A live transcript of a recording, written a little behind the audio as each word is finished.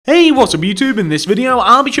Hey, what's up YouTube? In this video,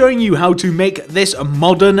 I'll be showing you how to make this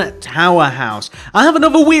modern tower house. I have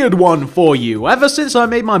another weird one for you. Ever since I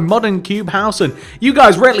made my modern cube house, and you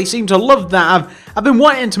guys really seem to love that, I've been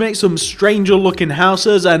wanting to make some stranger looking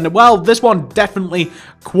houses, and well, this one definitely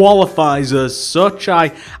qualifies as such.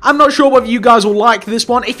 I'm not sure whether you guys will like this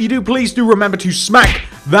one. If you do, please do remember to smack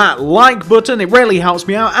that like button. It really helps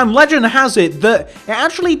me out, and legend has it that it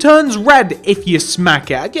actually turns red if you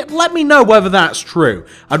smack it. Let me know whether that's true.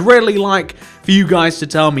 I'd really like for you guys to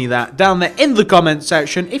tell me that down there in the comment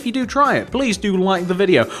section. If you do try it, please do like the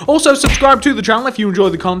video. Also, subscribe to the channel if you enjoy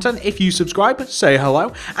the content. If you subscribe, say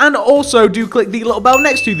hello. And also do click the little bell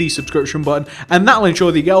next to the subscription button, and that'll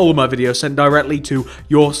ensure that you get all of my videos sent directly to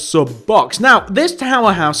your sub box. Now, this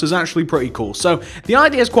tower house is actually pretty cool. So the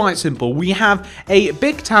idea is quite simple. We have a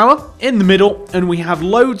big tower in the middle, and we have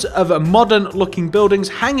loads of modern looking buildings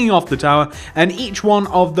hanging off the tower, and each one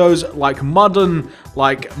of those modern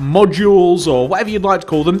modules or whatever you'd like to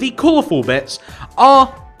call them, the colourful bits,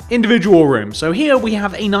 are individual rooms. So here we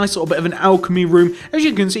have a nice little bit of an alchemy room. As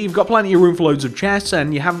you can see, you've got plenty of room for loads of chests,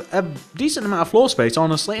 and you have a decent amount of floor space,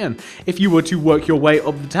 honestly. And if you were to work your way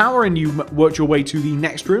up the tower and you worked your way to the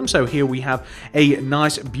next room, so here we have a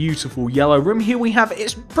nice, beautiful yellow room. Here we have,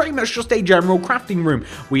 it's pretty much just a general crafting room.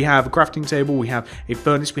 We have a crafting table, we have a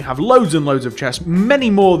furnace, we have loads and loads of chests, many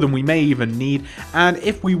more than we may even need. And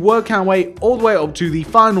if we work our way all the way up to the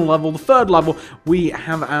final level, the third level, we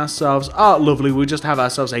have ourselves, lovely, we just have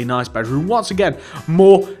ourselves a nice bedroom. Once again,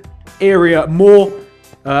 more area, more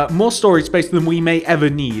storage space than we may ever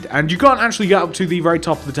need. And you can't actually get up to the very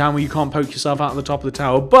top of the tower. You can't poke yourself out of the top of the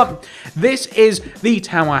tower. But this is the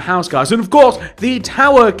tower house, guys. And of course, the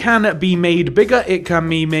tower can be made bigger. It can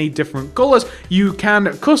be made different colors. You can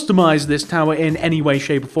customize this tower in any way,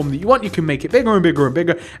 shape, or form that you want. You can make it bigger and bigger and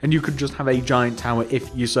bigger, and you could just have a giant tower if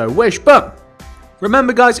you so wish. But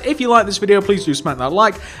remember, guys, if you like this video, please do smack that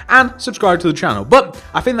like and subscribe to the channel. But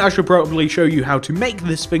I think that I should probably show you how to make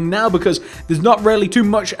this thing now, because there's not really too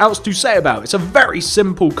much else to say about it. It's a very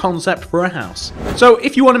simple concept for a house. So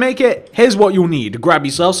if you want to make it, here's what you'll need. Grab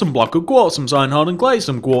yourself some block of quartz, some cyan hardened clay,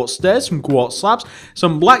 some quartz stairs, some quartz slabs,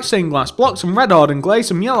 some black stained glass blocks, some red hardened clay,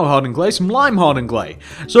 some yellow hardened clay, some lime hardened clay,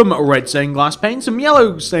 some red stained glass paint, some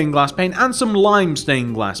yellow stained glass paint, and some lime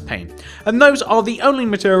stained glass paint. And those are the only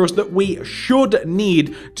materials that we should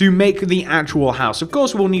need to make the actual house. Of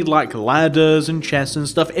course, we'll need ladders and chests and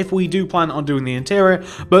stuff if we do plan on doing the interior,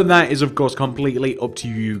 but that is of course completely up to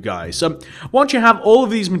you guys. So once you have all of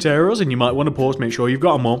these materials, and you might want to pause, make sure you've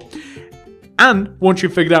got them all, and once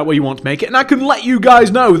you've figured out where you want to make it, and I can let you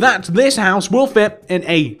guys know that this house will fit in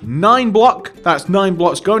a 9 block, that's 9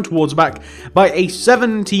 blocks going towards the back, by a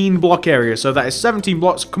 17 block area. So that is 17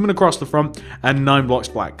 blocks coming across the front and 9 blocks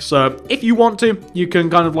back. So if you want to, you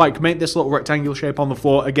can kind of make this little rectangular shape on the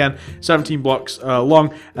floor. Again, 17 blocks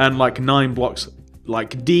long and 9 blocks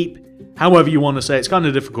deep. However you want to say it. It's kind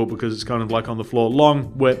of difficult because it's kind of on the floor,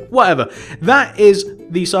 long, width, whatever. That is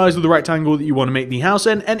the size of the rectangle that you want to make the house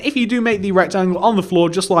in. And if you do make the rectangle on the floor,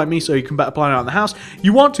 just like me, so you can better plan out the house,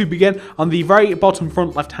 you want to begin on the very bottom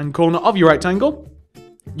front left-hand corner of your rectangle.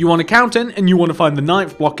 You want to count in, and you want to find the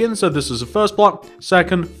 9th block in. So this is the first block,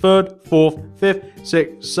 2nd, 3rd, 4th, 5th,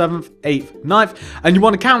 6th, 7th, 8th, 9th. And you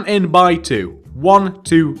want to count in by 2. 1,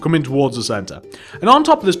 2, coming towards the center. And on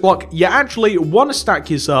top of this block, you actually want to stack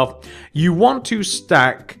yourself. You want to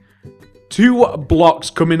stack 2 blocks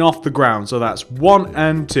coming off the ground. So that's 1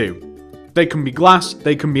 and 2. They can be glass,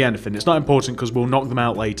 they can be anything. It's not important because we'll knock them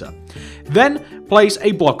out later. Then place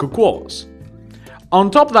a block of quartz. On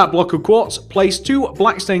top of that block of quartz, place 2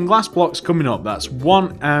 black stained glass blocks coming up. That's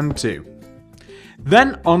 1 and 2.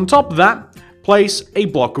 Then on top of that, place a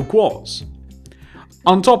block of quartz.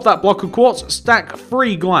 On top of that block of quartz, stack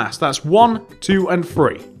 3 glass. That's 1, 2, and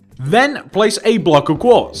 3. Then place a block of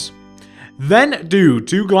quartz. Then do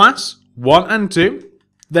 2 glass, 1 and 2.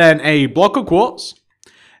 Then a block of quartz.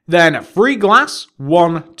 Then 3 glass,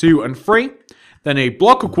 1, 2, and 3. Then a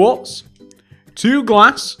block of quartz. 2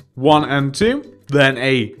 glass, 1 and 2. Then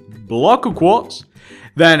a block of quartz.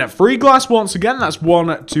 Then 3 glass once again, that's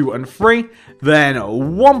 1, 2, and 3. Then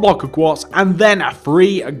 1 block of quartz, and then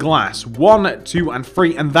 3 glass. 1, 2, and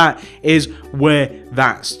 3, and that is where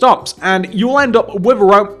that stops. And you'll end up with a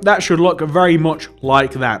row that should look very much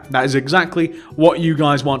like that. That is exactly what you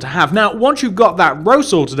guys want to have. Now, once you've got that row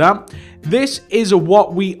sorted out, this is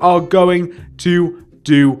what we are going to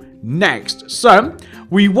do next. So,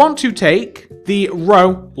 we want to take the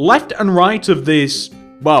row left and right of this,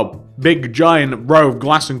 well, big giant row of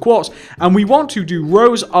glass and quartz, and we want to do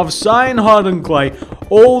rows of cyan hardened clay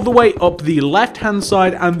all the way up the left hand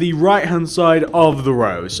side and the right hand side of the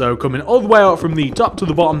row. So coming all the way out from the top to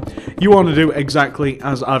the bottom, you want to do exactly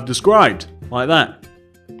as I've described, like that.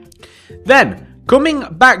 Then, coming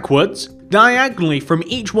backwards, diagonally from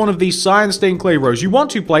each one of these cyan stained clay rows, you want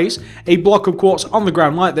to place a block of quartz on the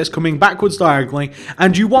ground like this, coming backwards diagonally,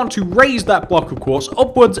 and you want to raise that block of quartz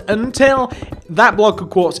upwards until that block of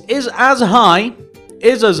quartz is as high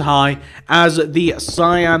as the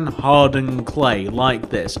cyan hardened clay, like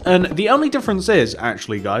this. And the only difference is,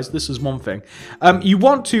 actually guys, this is one thing, you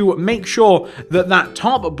want to make sure that that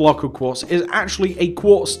top block of quartz is actually a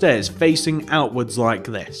quartz stairs facing outwards like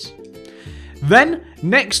this. Then,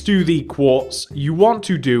 next to the quartz, you want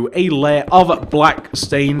to do a layer of black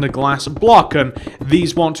stained glass block, and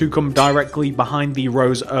these want to come directly behind the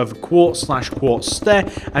rows of quartz/quartz stair,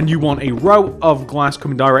 and you want a row of glass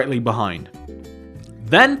coming directly behind.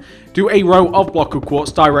 Then, do a row of block of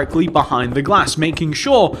quartz directly behind the glass, making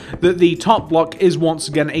sure that the top block is once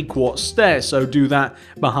again a quartz stair, so do that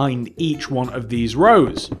behind each one of these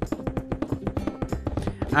rows.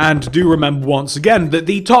 And do remember once again that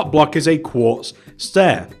the top block is a quartz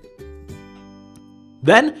stair.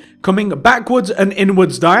 Then, coming backwards and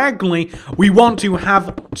inwards diagonally, we want to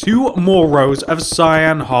have 2 more rows of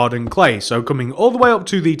cyan hardened clay. So coming all the way up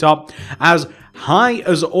to the top, as high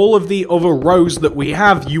as all of the other rows that we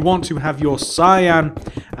have, you want to have your cyan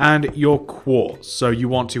and your quartz. So you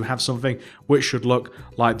want to have something which should look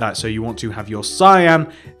like that. So you want to have your cyan,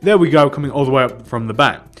 there we go, coming all the way up from the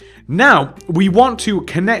back. Now, we want to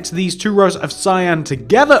connect these 2 rows of cyan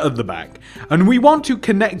together at the back, and we want to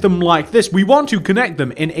connect them like this. We want to connect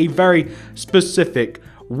them in a very specific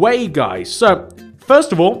way, guys. So,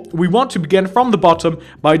 first of all, we want to begin from the bottom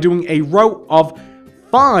by doing a row of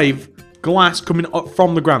 5 glass coming up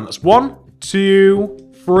from the ground. That's 1,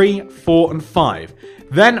 2, 3, 4, and 5.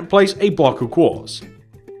 Then place a block of quartz.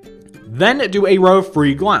 Then do a row of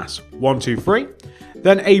 3 glass. 1, 2, 3.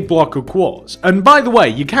 Then a block of quartz. And by the way,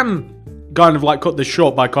 you can kind of like cut this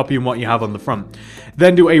short by copying what you have on the front.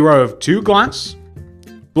 Then do a row of 2 glass,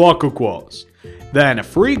 block of quartz. Then a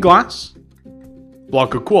 3 glass,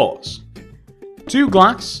 block of quartz. 2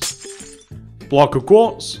 glass, block of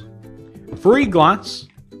quartz. 3 glass,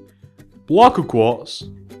 block of quartz.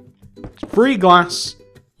 3 glass,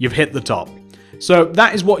 you've hit the top. So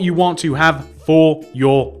that is what you want to have for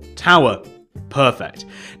your tower. Perfect.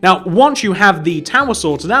 Now, once you have the tower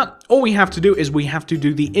sorted out, all we have to do is we have to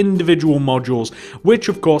do the individual modules, which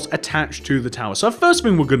of course attach to the tower. So first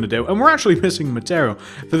thing we're going to do, and we're actually missing material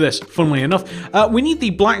for this, funnily enough, we need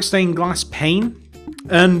the black stained glass pane,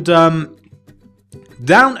 and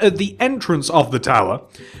down at the entrance of the tower,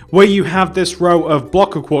 where you have this row of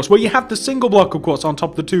block of quartz, where you have the single block of quartz on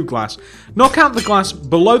top of the 2 glass, knock out the glass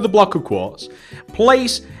below the block of quartz,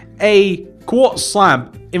 place a quartz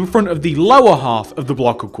slab in front of the lower half of the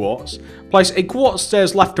block of quartz, place a quartz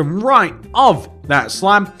stairs left and right of that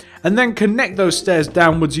slab, and then connect those stairs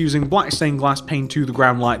downwards using black stained glass pane to the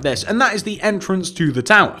ground like this, and that is the entrance to the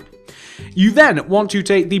tower. You then want to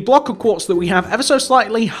take the block of quartz that we have ever so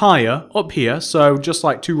slightly higher up here, so just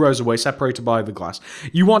like 2 rows away, separated by the glass.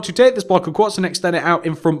 You want to take this block of quartz and extend it out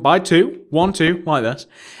in front by 2, 1, 2, like this.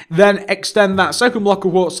 Then extend that second block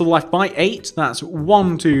of quartz to the left by 8, that's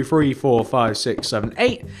 1, 2, 3, 4, 5, 6, 7,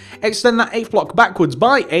 8. Extend that 8th block backwards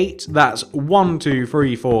by 8, that's 1, 2,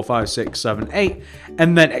 3, 4, 5, 6, 7, 8.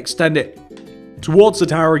 And then extend it towards the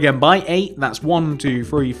tower again by 8, that's 1, 2,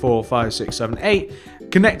 3, 4, 5, 6, 7, 8.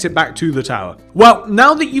 Connect it back to the tower. Well,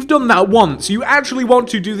 now that you've done that once, you actually want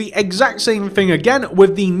to do the exact same thing again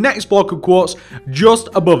with the next block of quartz just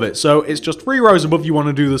above it. So it's just 3 rows above, you want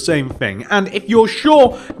to do the same thing. And if you're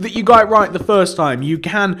sure that you got it right the first time, you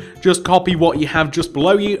can just copy what you have just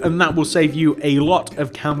below you, and that will save you a lot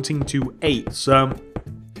of counting to 8. So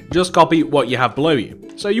just copy what you have below you.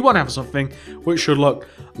 So you want to have something which should look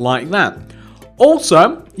like that.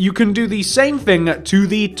 Also, you can do the same thing to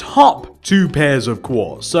the top 2 pairs of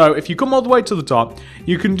quartz. So if you come all the way to the top,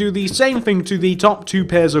 you can do the same thing to the top 2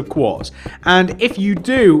 pairs of quartz. And if you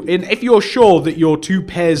do, and if you're sure that your 2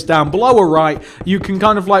 pairs down below are right, you can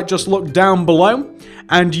kind of like just look down below,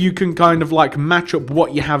 and you can kind of like match up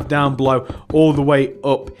what you have down below all the way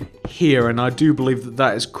up here. And I do believe that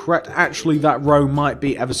that is correct. Actually, that row might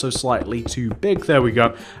be ever so slightly too big. There we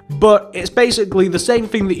go. But it's basically the same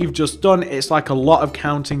thing that you've just done. It's like a lot of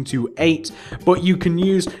counting to 8, but you can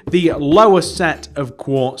use the lower set of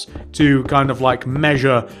quartz to kind of like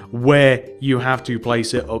measure where you have to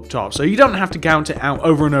place it up top. So you don't have to count it out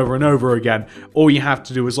over and over and over again. All you have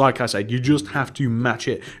to do is, like I said, you just have to match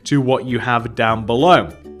it to what you have down below.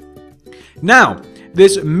 Now,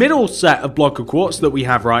 this middle set of block of quartz that we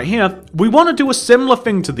have right here, we want to do a similar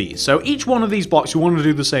thing to these. So each one of these blocks, you want to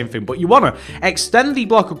do the same thing, but you want to extend the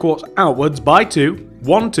block of quartz outwards by 2,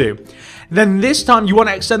 1, 2. Then this time you want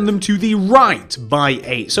to extend them to the right by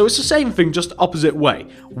 8. So it's the same thing, just opposite way.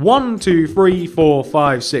 1, 2, 3, 4,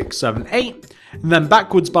 5, 6, 7, 8. And then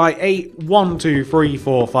backwards by 8. 1, 2, 3,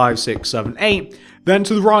 4, 5, 6, 7, 8. Then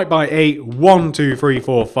to the right by 8, 1, 2, 3,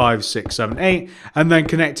 4, 5, 6, 7, 8, and then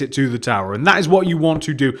connect it to the tower. And that is what you want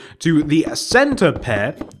to do to the center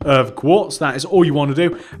pair of quartz. That is all you want to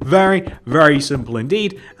do. Very, very simple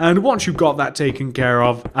indeed. And once you've got that taken care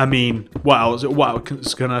of, I mean, what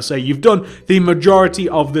else can I say? You've done the majority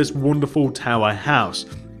of this wonderful tower house.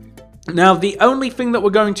 Now, the only thing that we're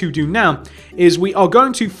going to do now is we are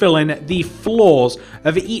going to fill in the floors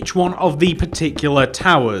of each one of the particular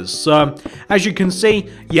towers. So, as you can see,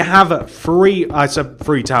 you have three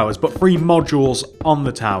towers, but 3 modules on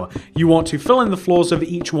the tower. You want to fill in the floors of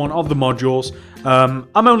each one of the modules.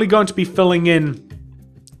 I'm only going to be filling in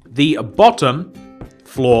the bottom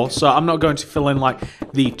floor, so I'm not going to fill in like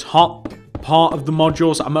the top part of the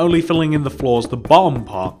modules. I'm only filling in the floors, the bottom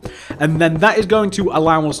part, and then that is going to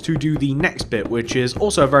allow us to do the next bit, which is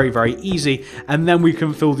also very, very easy, and then we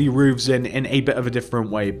can fill the roofs in a bit of a different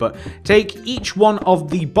way. But take each one of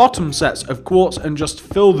the bottom sets of quartz and just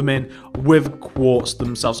fill them in with quartz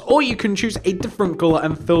themselves, or you can choose a different color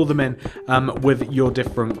and fill them in with your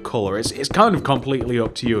different color. It's kind of completely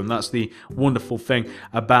up to you, and that's the wonderful thing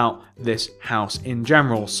about this house in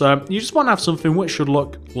general. So you just want to have something which should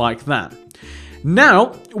look like that.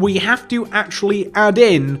 Now, we have to actually add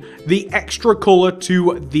in the extra color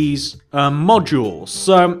to these modules.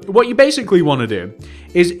 So, what you basically want to do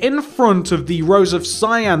is in front of the rows of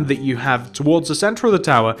cyan that you have towards the center of the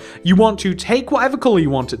tower, you want to take whatever color you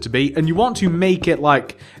want it to be, and you want to make it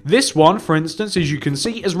like this one, for instance, as you can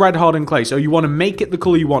see, is red hardened clay. So you want to make it the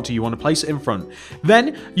color you want to. You want to place it in front.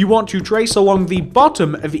 Then you want to trace along the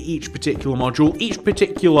bottom of each particular module, each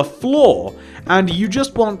particular floor, and you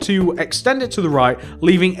just want to extend it to the right,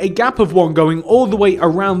 leaving a gap of 1 going all the way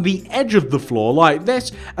around the edge of the floor like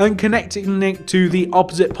this, and connecting it to the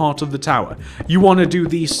opposite part of the tower. You want to do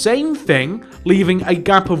the same thing, leaving a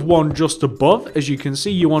gap of 1 just above. As you can see,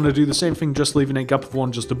 you want to do the same thing, just leaving a gap of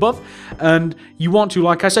 1 just above. And you want to,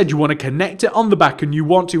 like I said, you want to connect it on the back, and you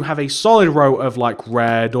want to have a solid row of like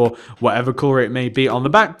red or whatever color it may be on the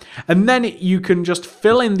back. And then you can just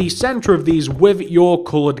fill in the center of these with your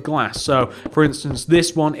colored glass. So, for instance,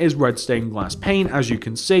 this one is red stained glass pane, as you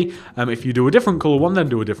can see. If you do a different color one, then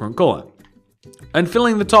do a different color. And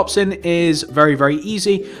filling the tops in is very, very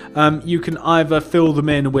easy. You can either fill them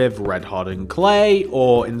in with red hardened clay,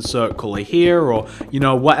 or insert color here, or, you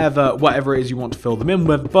know, whatever it is you want to fill them in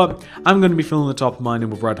with. But I'm going to be filling the top of mine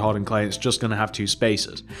in with red hardened clay. It's just going to have 2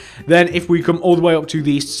 spaces. Then if we come all the way up to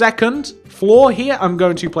the second floor here, I'm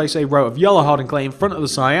going to place a row of yellow hardened clay in front of the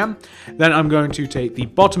cyan. Then I'm going to take the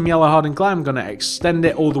bottom yellow hardened clay, I'm going to extend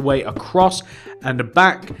it all the way across and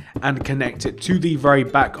back and connect it to the very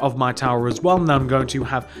back of my tower as well. Now I'm going to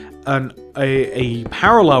have a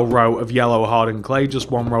parallel row of yellow hardened clay, just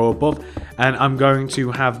 1 row above, and I'm going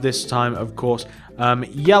to have this time, of course,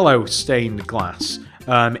 yellow stained glass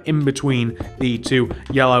in between the 2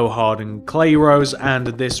 yellow hardened clay rows, and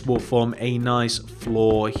this will form a nice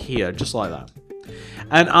floor here, just like that.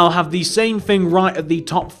 And I'll have the same thing right at the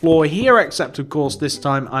top floor here, except of course this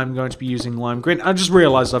time I'm going to be using lime green. I just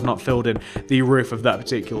realized I've not filled in the roof of that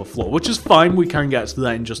particular floor, which is fine. We can get to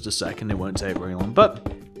that in just a second. It won't take very long,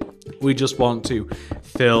 but we just want to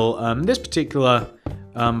fill this particular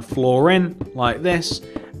floor in like this,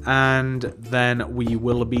 and then we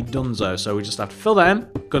will be donezo. So we just have to fill that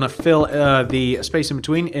in. Gonna fill the space in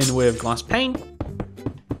between in with glass pane.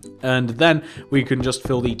 And then we can just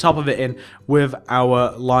fill the top of it in with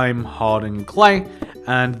our lime hardened clay,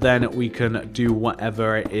 and then we can do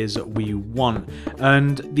whatever it is we want.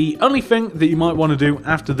 And the only thing that you might want to do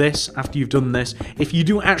after this, after you've done this, if you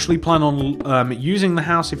do actually plan on using the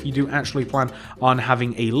house, if you do actually plan on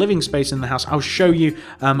having a living space in the house, I'll show you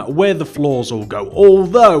where the floors will go,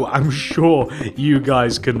 although I'm sure you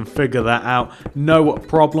guys can figure that out, no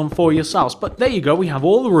problem for yourselves. But there you go, we have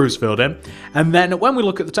all the roofs filled in, and then when we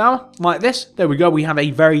look at the tower like this, there we go, we have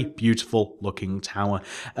a very beautiful looking tower.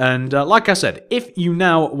 And like I said, if you you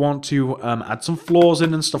now want to add some floors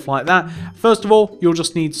in and stuff like that, first of all, you'll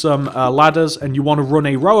just need some ladders, and you want to run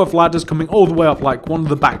a row of ladders coming all the way up, like one of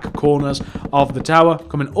the back corners of the tower,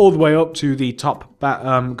 coming all the way up to the top,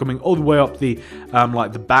 coming all the way up the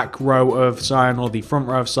like the back row of cyan or the front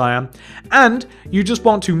row of cyan, and you just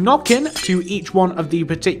want to knock in to each one of the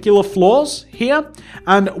particular floors here,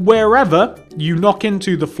 and wherever you knock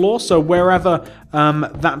into the floor, so wherever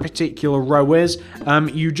that particular row is,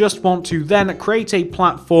 you just want to then create a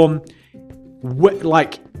platform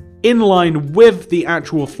like in line with the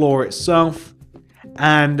actual floor itself,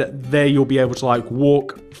 and there you'll be able to like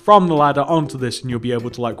walk from the ladder onto this, and you'll be able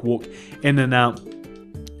to like walk in and out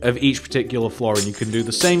of each particular floor. And you can do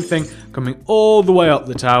the same thing coming all the way up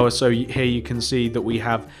the tower. So here you can see that we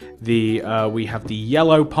have the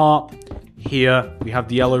yellow part. Here we have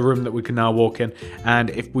the yellow room that we can now walk in, and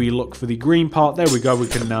if we look for the green part, there we go, we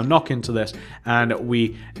can now knock into this, and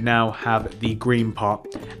we now have the green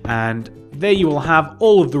part, and there you will have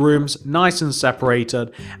all of the rooms nice and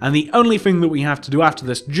separated. And the only thing that we have to do after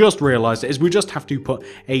this, just realized it, is we just have to put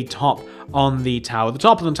a top on the tower. The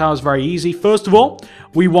top of the tower is very easy. First of all,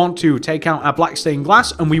 we want to take out our black stained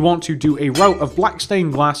glass, and we want to do a row of black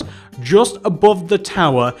stained glass just above the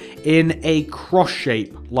tower in a cross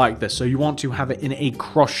shape like this. So you want to have it in a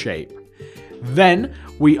cross shape. Then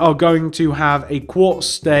we are going to have a quartz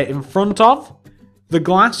stair in front of the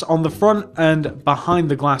glass on the front and behind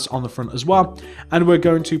the glass on the front as well, and we're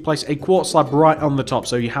going to place a quartz slab right on the top,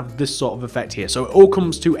 so you have this sort of effect here. So it all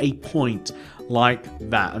comes to a point like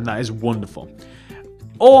that, and that is wonderful.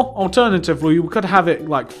 Or alternatively, we could have it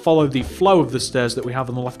like follow the flow of the stairs that we have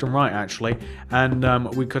on the left and right actually, and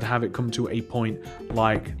we could have it come to a point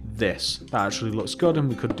like this. That actually looks good, and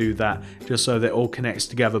we could do that just so that it all connects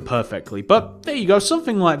together perfectly. But there you go,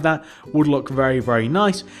 something like that would look very, very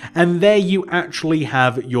nice. And there you actually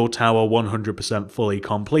have your tower 100% fully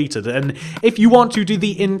completed. And if you want to do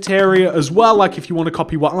the interior as well, like if you want to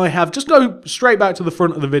copy what I have, just go straight back to the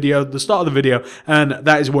front of the video, the start of the video, and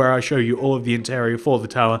that is where I show you all of the interior for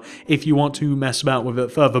the tower if you want to mess about with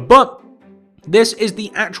it further. But this is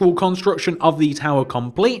the actual construction of the tower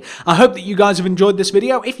complete. I hope that you guys have enjoyed this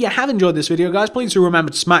video. If you have enjoyed this video, guys, please do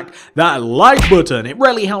remember to smack that like button. It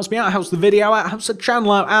really helps me out, helps the video out, helps the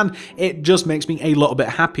channel out, and it just makes me a little bit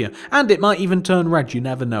happier. And it might even turn red, you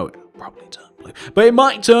never know. It'll probably turn blue, but it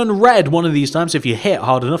might turn red one of these times. If you hit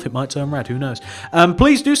hard enough, it might turn red, who knows.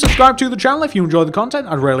 Please do subscribe to the channel if you enjoy the content.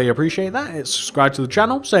 I'd really appreciate that. Subscribe to the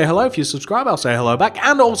channel, say hello. If you subscribe, I'll say hello back.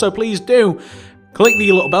 And also, please do click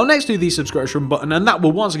the little bell next to the subscription button, and that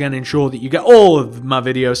will once again ensure that you get all of my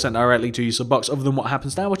videos sent directly to your sub box, other than what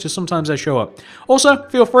happens now, which is sometimes they show up. Also,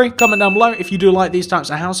 feel free, comment down below if you do like these types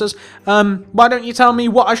of houses. Why don't you tell me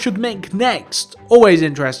what I should make next? Always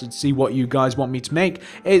interested to see what you guys want me to make.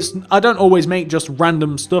 I don't always make just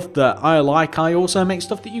random stuff that I like. I also make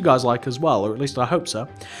stuff that you guys like as well, or at least I hope so.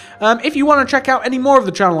 If you want to check out any more of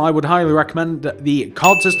the channel, I would highly recommend the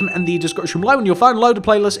card system in the description below, and you'll find a load of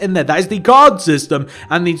playlists in there. That is the card system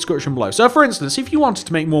and the description below. So for instance, if you wanted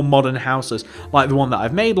to make more modern houses like the one that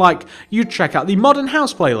I've made, like, you'd check out the modern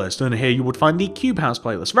house playlist, and here you would find the cube house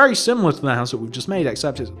playlist. Very similar to the house that we've just made,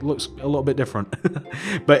 except it looks a little bit different.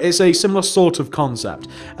 But it's a similar sort of concept.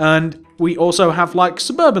 And we also have like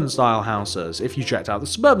suburban style houses. If you checked out the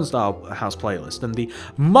suburban style house playlist and the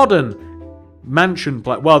modern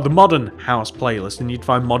the modern house playlist, and you'd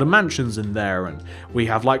find modern mansions in there, and we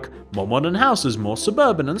have like more modern houses, more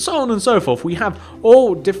suburban, and so on and so forth. We have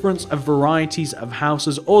all different varieties of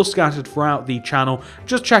houses all scattered throughout the channel.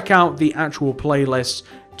 Just check out the actual playlists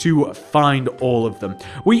to find all of them.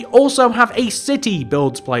 We also have a city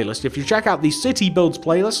builds playlist. If you check out the city builds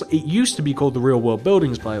playlist, it used to be called the real world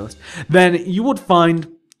buildings playlist, then you would find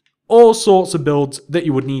all sorts of builds that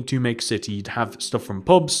you would need to make a city. You'd have stuff from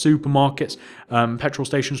pubs, supermarkets, petrol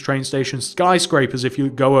stations, train stations, skyscrapers if you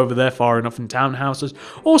go over there far enough, in townhouses,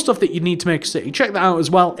 all stuff that you need to make a city. Check that out as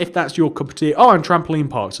well if that's your cup of tea. Oh, and trampoline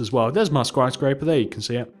parks as well. There's my skyscraper there, you can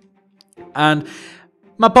see it. And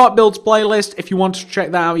my park builds playlist, if you want to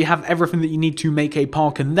check that out, you have everything that you need to make a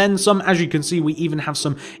park and then some. As you can see, we even have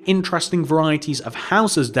some interesting varieties of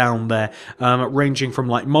houses down there, ranging from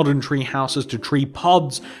like modern tree houses to tree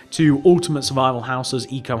pods to ultimate survival houses,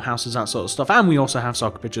 eco houses, that sort of stuff. And we also have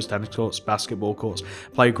soccer pitches, tennis courts, basketball courts,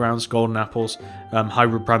 playgrounds, golden apples,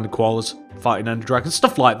 hybrid branded koalas, fighting ender dragons,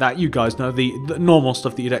 stuff like that. You guys know the normal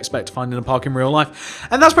stuff that you'd expect to find in a park in real life.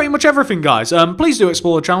 And that's pretty much everything, guys. Please do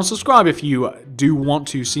explore the channel, subscribe if you do want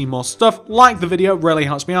to see more stuff. Like the video, really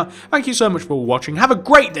helps me out. Thank you so much for watching. Have a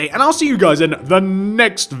great day, and I'll see you guys in the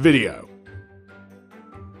next video.